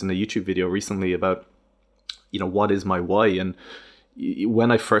about this in a YouTube video recently about, what is my why? And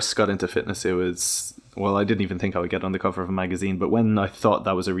when I first got into fitness, it was, I didn't even think I would get on the cover of a magazine, but when I thought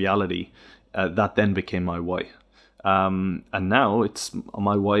that was a reality, that then became my why. And now it's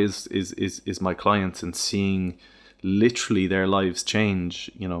my why is my clients, and seeing literally their lives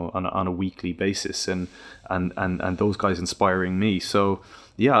change, on a weekly basis, and those guys inspiring me. So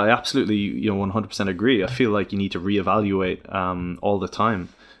yeah, I absolutely 100% agree. I feel like you need to reevaluate all the time.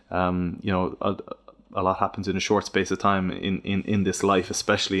 A lot happens in a short space of time in this life,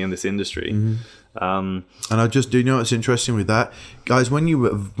 especially in this industry. And I just do know what's interesting with that, guys. When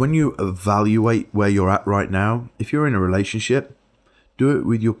you evaluate where you're at right now, if you're in a relationship, do it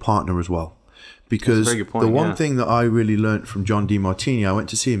with your partner as well. Because the one thing that I really learned from John DeMartini, I went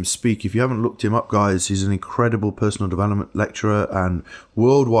to see him speak. If you haven't looked him up, guys, he's an incredible personal development lecturer and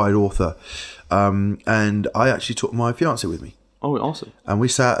worldwide author. And I actually took my fiance with me. Oh, awesome. And we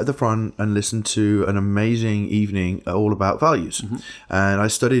sat at the front and listened to an amazing evening all about values. And I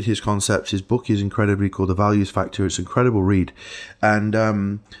studied his concepts. His book is incredibly called The Values Factor. It's an incredible read. And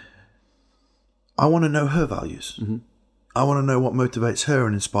I want to know her values. I want to know what motivates her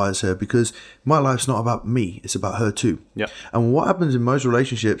and inspires her, because my life's not about me. It's about her too. Yeah. And what happens in most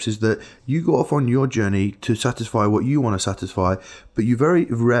relationships is that you go off on your journey to satisfy what you want to satisfy, but you very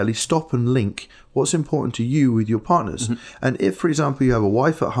rarely stop and link what's important to you with your partners. And if, for example, you have a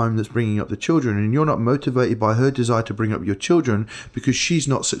wife at home that's bringing up the children and you're not motivated by her desire to bring up your children because she's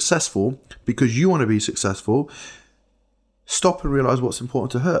not successful, because you want to be successful, stop and realize what's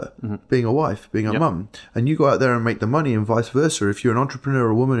important to her, being a wife, being a mum. And you go out there and make the money, and vice versa. If you're an entrepreneur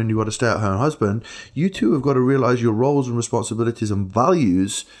or a woman and you've got a stay-at-home husband, you two have got to realize your roles and responsibilities and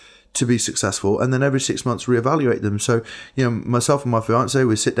values to be successful, and then every 6 months reevaluate them. So, myself and my fiance,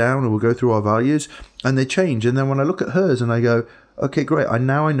 we sit down and we'll go through our values, and they change. And then when I look at hers and I go, okay, great, I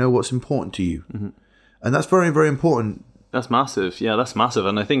know what's important to you. And that's very, very important. That's massive. Yeah, that's massive.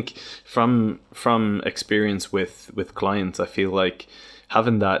 And I think from experience with clients, I feel like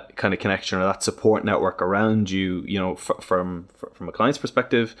having that kind of connection or that support network around you, from a client's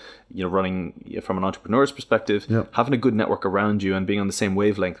perspective, running from an entrepreneur's perspective, having a good network around you and being on the same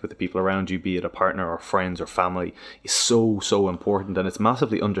wavelength with the people around you, be it a partner or friends or family, is so, so important. And it's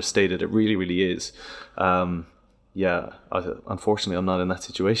massively understated. It really, really is. Unfortunately, I'm not in that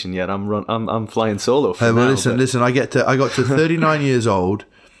situation yet. I'm flying solo. Hey, well, listen. I got to 39 years old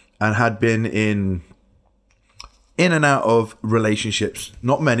and had been in and out of relationships.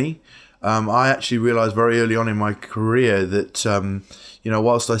 Not many. I actually realized very early on in my career that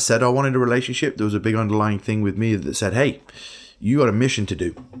whilst I said I wanted a relationship, there was a big underlying thing with me that said, "Hey, you got a mission to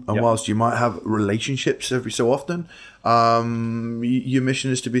do." And whilst you might have relationships every so often, your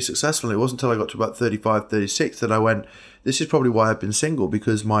mission is to be successful. And it wasn't until I got to about 35, 36 that I went, this is probably why I've been single,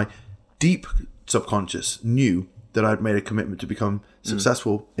 because my deep subconscious knew that I'd made a commitment to become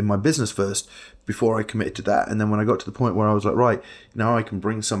successful in my business first before I committed to that. And then when I got to the point where I was like, right, now I can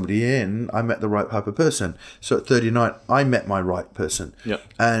bring somebody in, I met the right type of person. So at 39, I met my right person.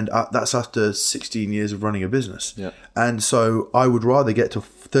 And that's after 16 years of running a business. And so I would rather get to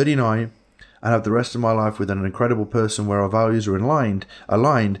 39 and have the rest of my life with an incredible person where our values are aligned,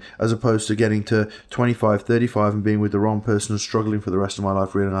 as opposed to getting to 25, 35 and being with the wrong person and struggling for the rest of my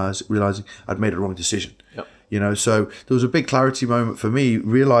life, realizing I'd made a wrong decision. So there was a big clarity moment for me,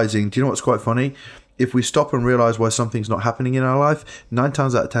 realizing, do you know what's quite funny? If we stop and realize why something's not happening in our life, 9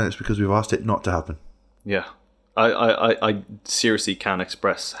 times out of 10, it's because we've asked it not to happen. Yeah. I seriously can't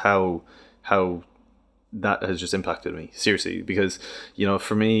express how that has just impacted me, seriously, because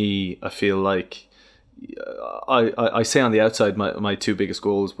for me, I feel like I say on the outside my 2 biggest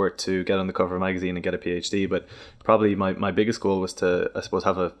goals were to get on the cover of a magazine and get a PhD, but probably my biggest goal was to, I suppose,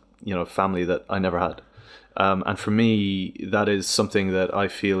 have a family that I never had. And for me, that is something that I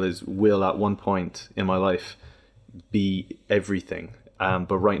feel will at one point in my life be everything.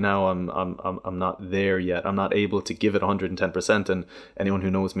 But right now I'm not there yet. I'm not able to give it 110%. And anyone who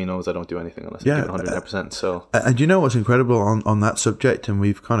knows me knows I don't do anything unless I give it 110%. So, and you know what's incredible on that subject, and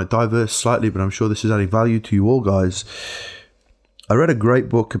we've kind of diverged slightly, but I'm sure this is adding value to you all, guys. I read a great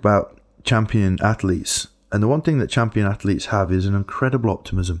book about champion athletes. And the one thing that champion athletes have is an incredible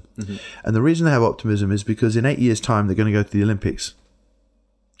optimism. And the reason they have optimism is because in 8 years' time, they're going to go to the Olympics.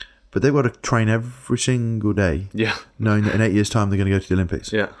 But they've got to train every single day, knowing that in 8 years' time, they're going to go to the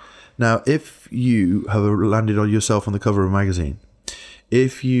Olympics. Now, if you have landed on yourself on the cover of a magazine,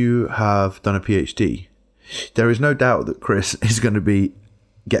 if you have done a PhD, there is no doubt that Chris is going to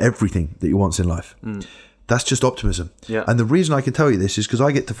get everything that he wants in life. That's just optimism. And the reason I can tell you this is because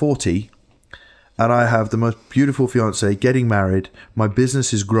I get to 40 and I have the most beautiful fiance, getting married, my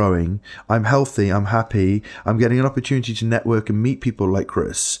business is growing, I'm healthy, I'm happy, I'm getting an opportunity to network and meet people like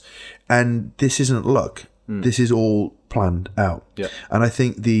Chris. And this isn't luck. This is all planned out. And I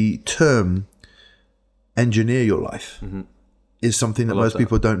think the term engineer your life is something that most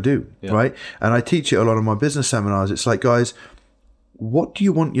people don't do, right? And I teach it a lot of my business seminars. It's like, guys, what do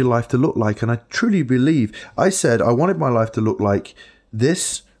you want your life to look like? And I truly believe, I said I wanted my life to look like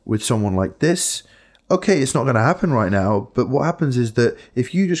this with someone like this. Okay, it's not going to happen right now, but what happens is that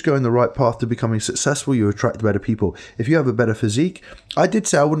if you just go in the right path to becoming successful, you attract better people. If you have a better physique, I did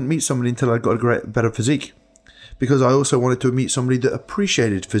say I wouldn't meet somebody until I got a better physique, because I also wanted to meet somebody that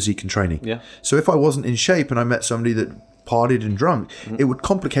appreciated physique and training. Yeah. So if I wasn't in shape and I met somebody that partied and drunk, it would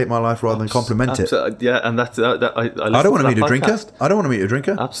complicate my life rather than complement it. Yeah, and that's I don't want to meet a drinker. I don't want to meet a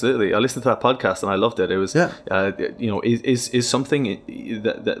drinker. Absolutely, I listened to that podcast and I loved it. It was, is something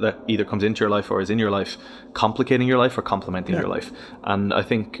that either comes into your life or is in your life complicating your life or complementing your life. And I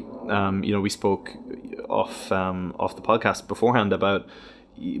think we spoke off the podcast beforehand about,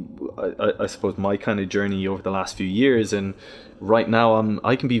 I suppose, my kind of journey over the last few years, and right now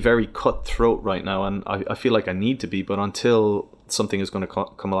I can be very cutthroat right now, and I feel like I need to be, but until something is going to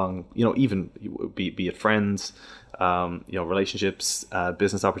come along, even be it friends, relationships,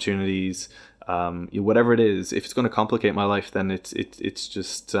 business opportunities, whatever it is, if it's going to complicate my life, then it's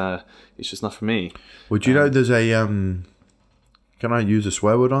just not for me. Would you know there's a can I use a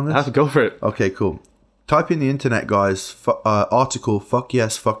swear word on this? I have to go for it. Okay, cool. Type in the internet, guys, article, fuck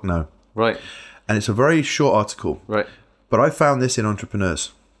yes, fuck no. Right. And it's a very short article. Right. But I found this in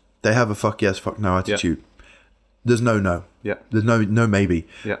entrepreneurs. They have a fuck yes, fuck no attitude. Yeah. There's no. Yeah. There's no maybe.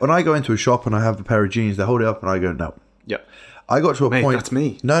 Yeah. When I go into a shop and I have a pair of jeans, they hold it up and I go, no. Yeah. I got to a point. That's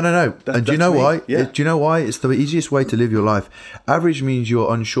me. No. And do you know why? Yeah. Do you know why? It's the easiest way to live your life. Average means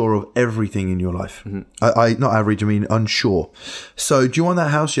you're unsure of everything in your life. Mm-hmm. Not average, I mean unsure. So do you want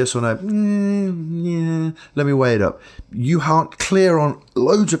that house? Yes or no? Yeah. Let me weigh it up. You aren't clear on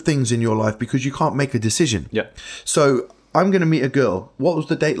loads of things in your life because you can't make a decision. Yeah. So I'm going to meet a girl. What was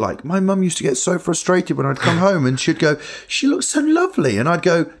the date like? My mum used to get so frustrated when I'd come home and she'd go, she looks so lovely. And I'd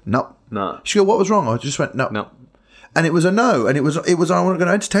go, no. She'd go, what was wrong? I just went, no. And it was a no, and it was I wasn't going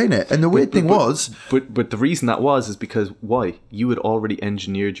to entertain it. And the weird thing was, but the reason that was is because why? You had already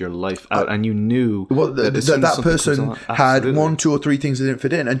engineered your life out, and you knew that person had 1, 2, or 3 things that didn't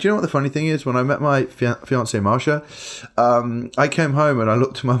fit in. And do you know what the funny thing is? When I met my fiance Marsha, I came home and I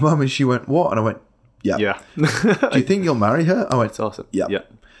looked at my mum and she went, "What?" And I went, "Yeah." Do you think you'll marry her? I went, "It's awesome." Yeah.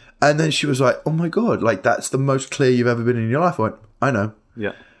 And then she was like, "Oh my God, like that's the most clear you've ever been in your life." I went, "I know."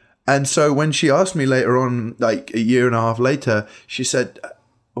 Yeah. And so when she asked me later on, like a year and a half later, she said,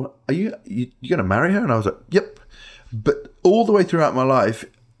 "Are you going to marry her?" And I was like, "Yep." But all the way throughout my life,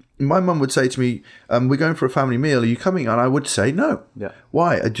 my mum would say to me, "We're going for a family meal. Are you coming?" And I would say no. Yeah.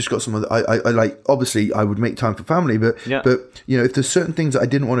 Why? I just got some other. I like, obviously I would make time for family, but if there's certain things that I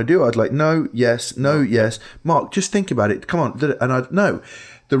didn't want to do, I'd like no, yes, no, yes. Mark, just think about it. Come on, and I'd no.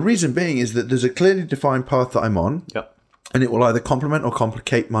 The reason being is that there's a clearly defined path that I'm on. Yeah. And it will either complement or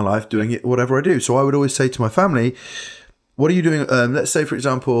complicate my life doing it, whatever I do. So I would always say to my family, what are you doing? Let's say, for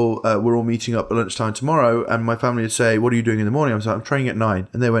example, we're all meeting up at lunchtime tomorrow, and my family would say, what are you doing in the morning? I was like, I'm training at 9.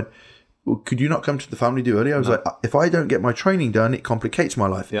 And they went, well, could you not come to the family do early? I was like, if I don't get my training done, it complicates my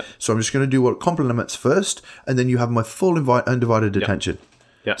life. Yeah. So I'm just going to do what complements first, and then you have my full undivided attention.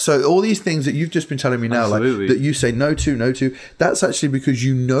 Yeah. So all these things that you've just been telling me now, like that you say no to, that's actually because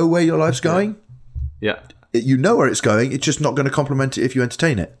you know where your life's going. Yeah. You know where it's going. It's just not going to complement it if you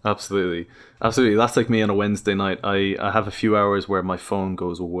entertain it. Absolutely. That's like me on a Wednesday night. I have a few hours where my phone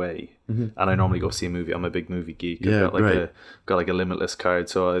goes away, and I normally go see a movie. I'm a big movie geek. I've got like a Limitless card,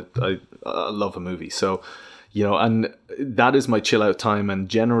 so I love a movie. So, and that is my chill out time. And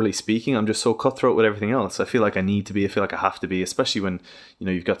generally speaking, I'm just so cutthroat with everything else. I feel like I need to be. I feel like I have to be, especially when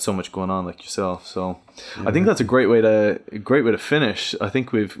you've got so much going on like yourself. So I think that's a great way to finish. I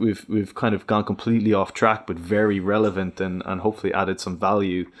think we've kind of gone completely off track, but very relevant and hopefully added some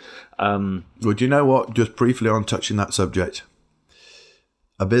value. Well, do you know what? Just briefly on touching that subject,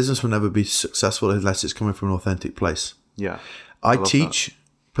 a business will never be successful unless it's coming from an authentic place. Yeah, I teach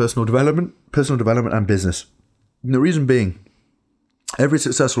personal development and business. And the reason being, every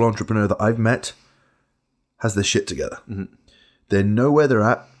successful entrepreneur that I've met has their shit together. Mm-hmm. They know where they're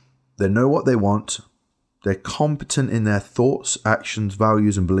at. They know what they want. They're competent in their thoughts, actions,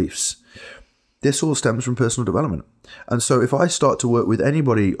 values, and beliefs. This all stems from personal development. And so if I start to work with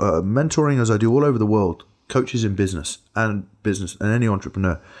anybody, mentoring as I do all over the world, coaches in business and any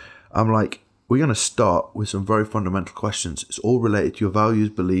entrepreneur, I'm like, we're going to start with some very fundamental questions. It's all related to your values,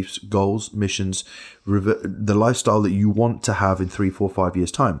 beliefs, goals, missions, the lifestyle that you want to have in 3, 4, 5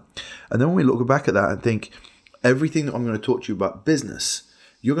 years' time. And then when we look back at that and think, everything that I'm going to talk to you about business,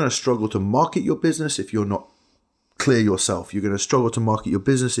 you're going to struggle to market your business if you're not clear yourself. You're going to struggle to market your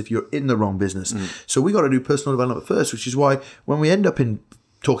business if you're in the wrong business. So we got to do personal development first, which is why when we end up in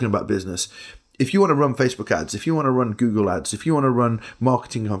talking about business, if you want to run Facebook ads, if you want to run Google ads, if you want to run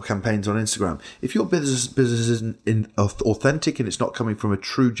marketing campaigns on Instagram, if your business isn't authentic and it's not coming from a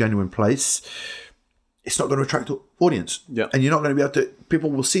true, genuine place, it's not going to attract audience. Yeah. And you're not going to be able to,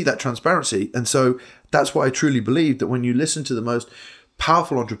 people will see that transparency. And so that's why I truly believe that when you listen to the most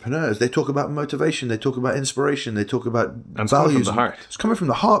powerful entrepreneurs, they talk about motivation, they talk about inspiration, they talk about and values. Coming from the heart. It's coming from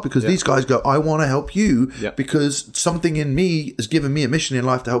the heart because these guys go, I want to help you because something in me has given me a mission in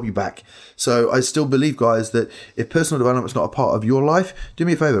life to help you back. So I still believe, guys, that if personal development is not a part of your life, do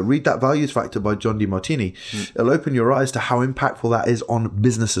me a favor, read that Values Factor by John DeMartini. It'll open your eyes to how impactful that is on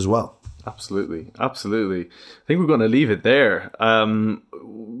business as well. Absolutely. I think we're going to leave it there.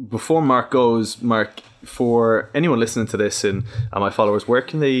 Before Mark goes, Mark, for anyone listening to this and my followers, where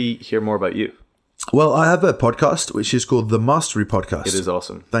can they hear more about you? Well, I have a podcast which is called The Mastery Podcast. It is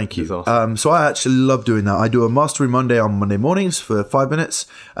awesome. Thank you. It is awesome. So I actually love doing that. I do a Mastery Monday on Monday mornings for 5 minutes,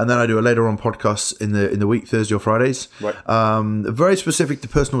 and then I do a later on podcast in the week, Thursday or Fridays. Right. Very specific to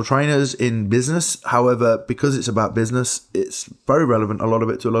personal trainers in business. However, because it's about business, it's very relevant, a lot of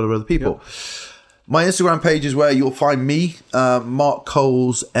it, to a lot of other people. Yeah. My Instagram page is where you'll find me, Mark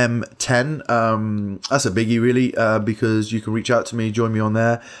Coles M10. That's a biggie, really, because you can reach out to me, join me on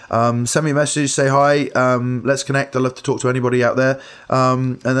there. Send me a message, say hi, let's connect. I'd love to talk to anybody out there.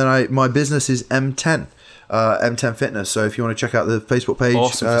 And then my business is M10. M10 Fitness. So if you want to check out the Facebook page or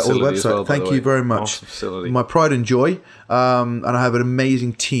the website, well, thank you very much. Awesome, my pride and joy. And I have an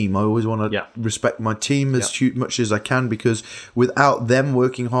amazing team. I always want to respect my team as much as I can, because without them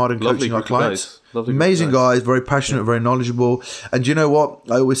working hard and coaching our clients, amazing guys, very passionate, very knowledgeable. And you know what?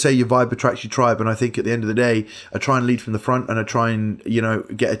 I always say your vibe attracts your tribe. And I think at the end of the day, I try and lead from the front, and I try and,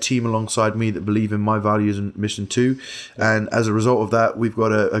 get a team alongside me that believe in my values and mission too. And as a result of that, we've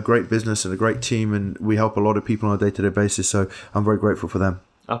got a great business and a great team, and we help a lot of people on a day-to-day basis. So I'm very grateful for them.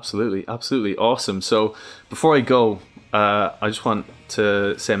 Absolutely. Awesome. So before I go, I just want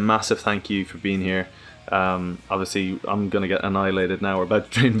to say a massive thank you for being here. Obviously, I'm going to get annihilated now. We're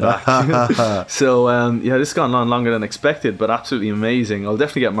about to train back. So, this has gone on longer than expected, but absolutely amazing. I'll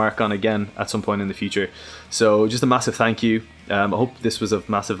definitely get Mark on again at some point in the future. So just a massive thank you. I hope this was of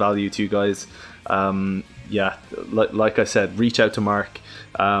massive value to you guys. Like I said, reach out to Mark.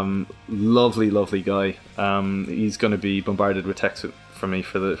 Lovely guy. He's going to be bombarded with texts from me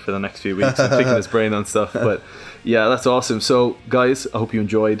for the next few weeks. I'm picking his brain on stuff. But yeah, that's awesome. So guys, I hope you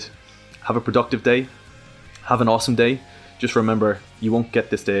enjoyed. Have a productive day. Have an awesome day. Just remember, you won't get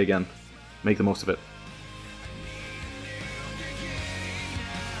this day again. Make the most of it.